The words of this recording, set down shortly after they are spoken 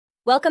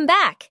Welcome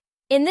back!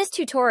 In this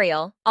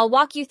tutorial, I'll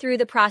walk you through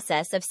the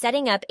process of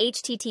setting up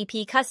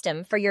HTTP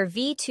custom for your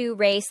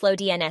V2Ray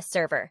SlowDNS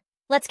server.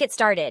 Let's get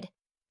started.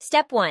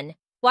 Step 1.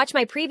 Watch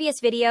my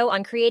previous video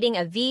on creating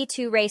a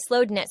V2Ray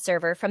SlowDNS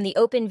server from the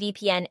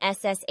OpenVPN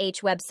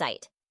SSH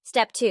website.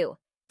 Step 2.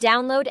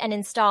 Download and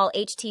install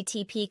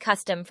HTTP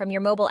custom from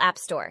your mobile app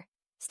store.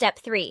 Step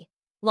 3.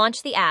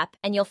 Launch the app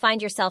and you'll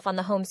find yourself on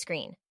the home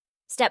screen.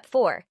 Step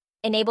 4.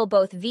 Enable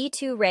both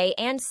V2Ray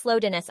and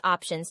SlowDNS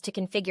options to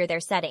configure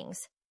their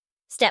settings.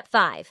 Step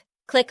 5.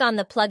 Click on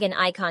the plugin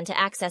icon to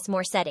access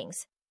more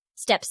settings.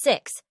 Step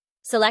 6.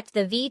 Select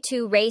the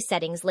V2Ray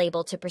settings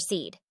label to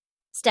proceed.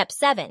 Step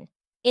 7.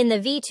 In the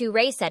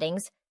V2Ray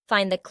settings,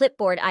 find the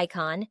clipboard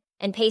icon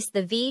and paste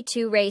the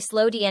V2Ray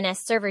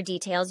SlowDNS server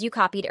details you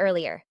copied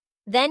earlier.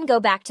 Then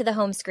go back to the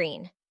home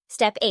screen.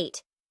 Step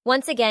 8.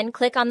 Once again,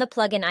 click on the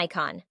plugin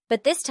icon,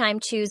 but this time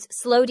choose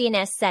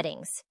SlowDNS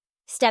settings.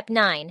 Step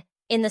 9.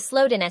 In the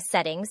SlowDNS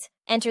settings,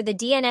 enter the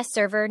DNS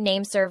server,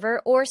 name server,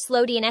 or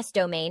SlowDNS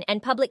domain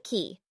and public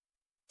key.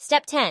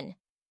 Step 10.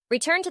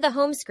 Return to the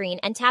home screen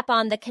and tap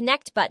on the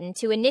Connect button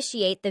to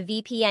initiate the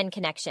VPN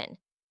connection.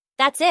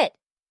 That's it!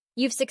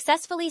 You've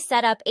successfully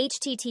set up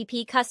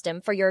HTTP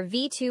custom for your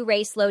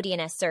V2Ray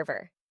SlowDNS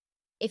server.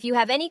 If you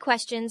have any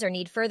questions or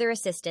need further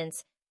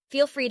assistance,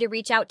 feel free to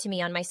reach out to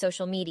me on my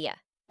social media.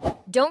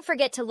 Don't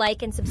forget to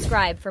like and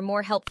subscribe for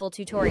more helpful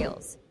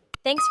tutorials.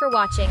 Thanks for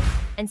watching,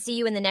 and see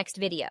you in the next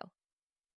video.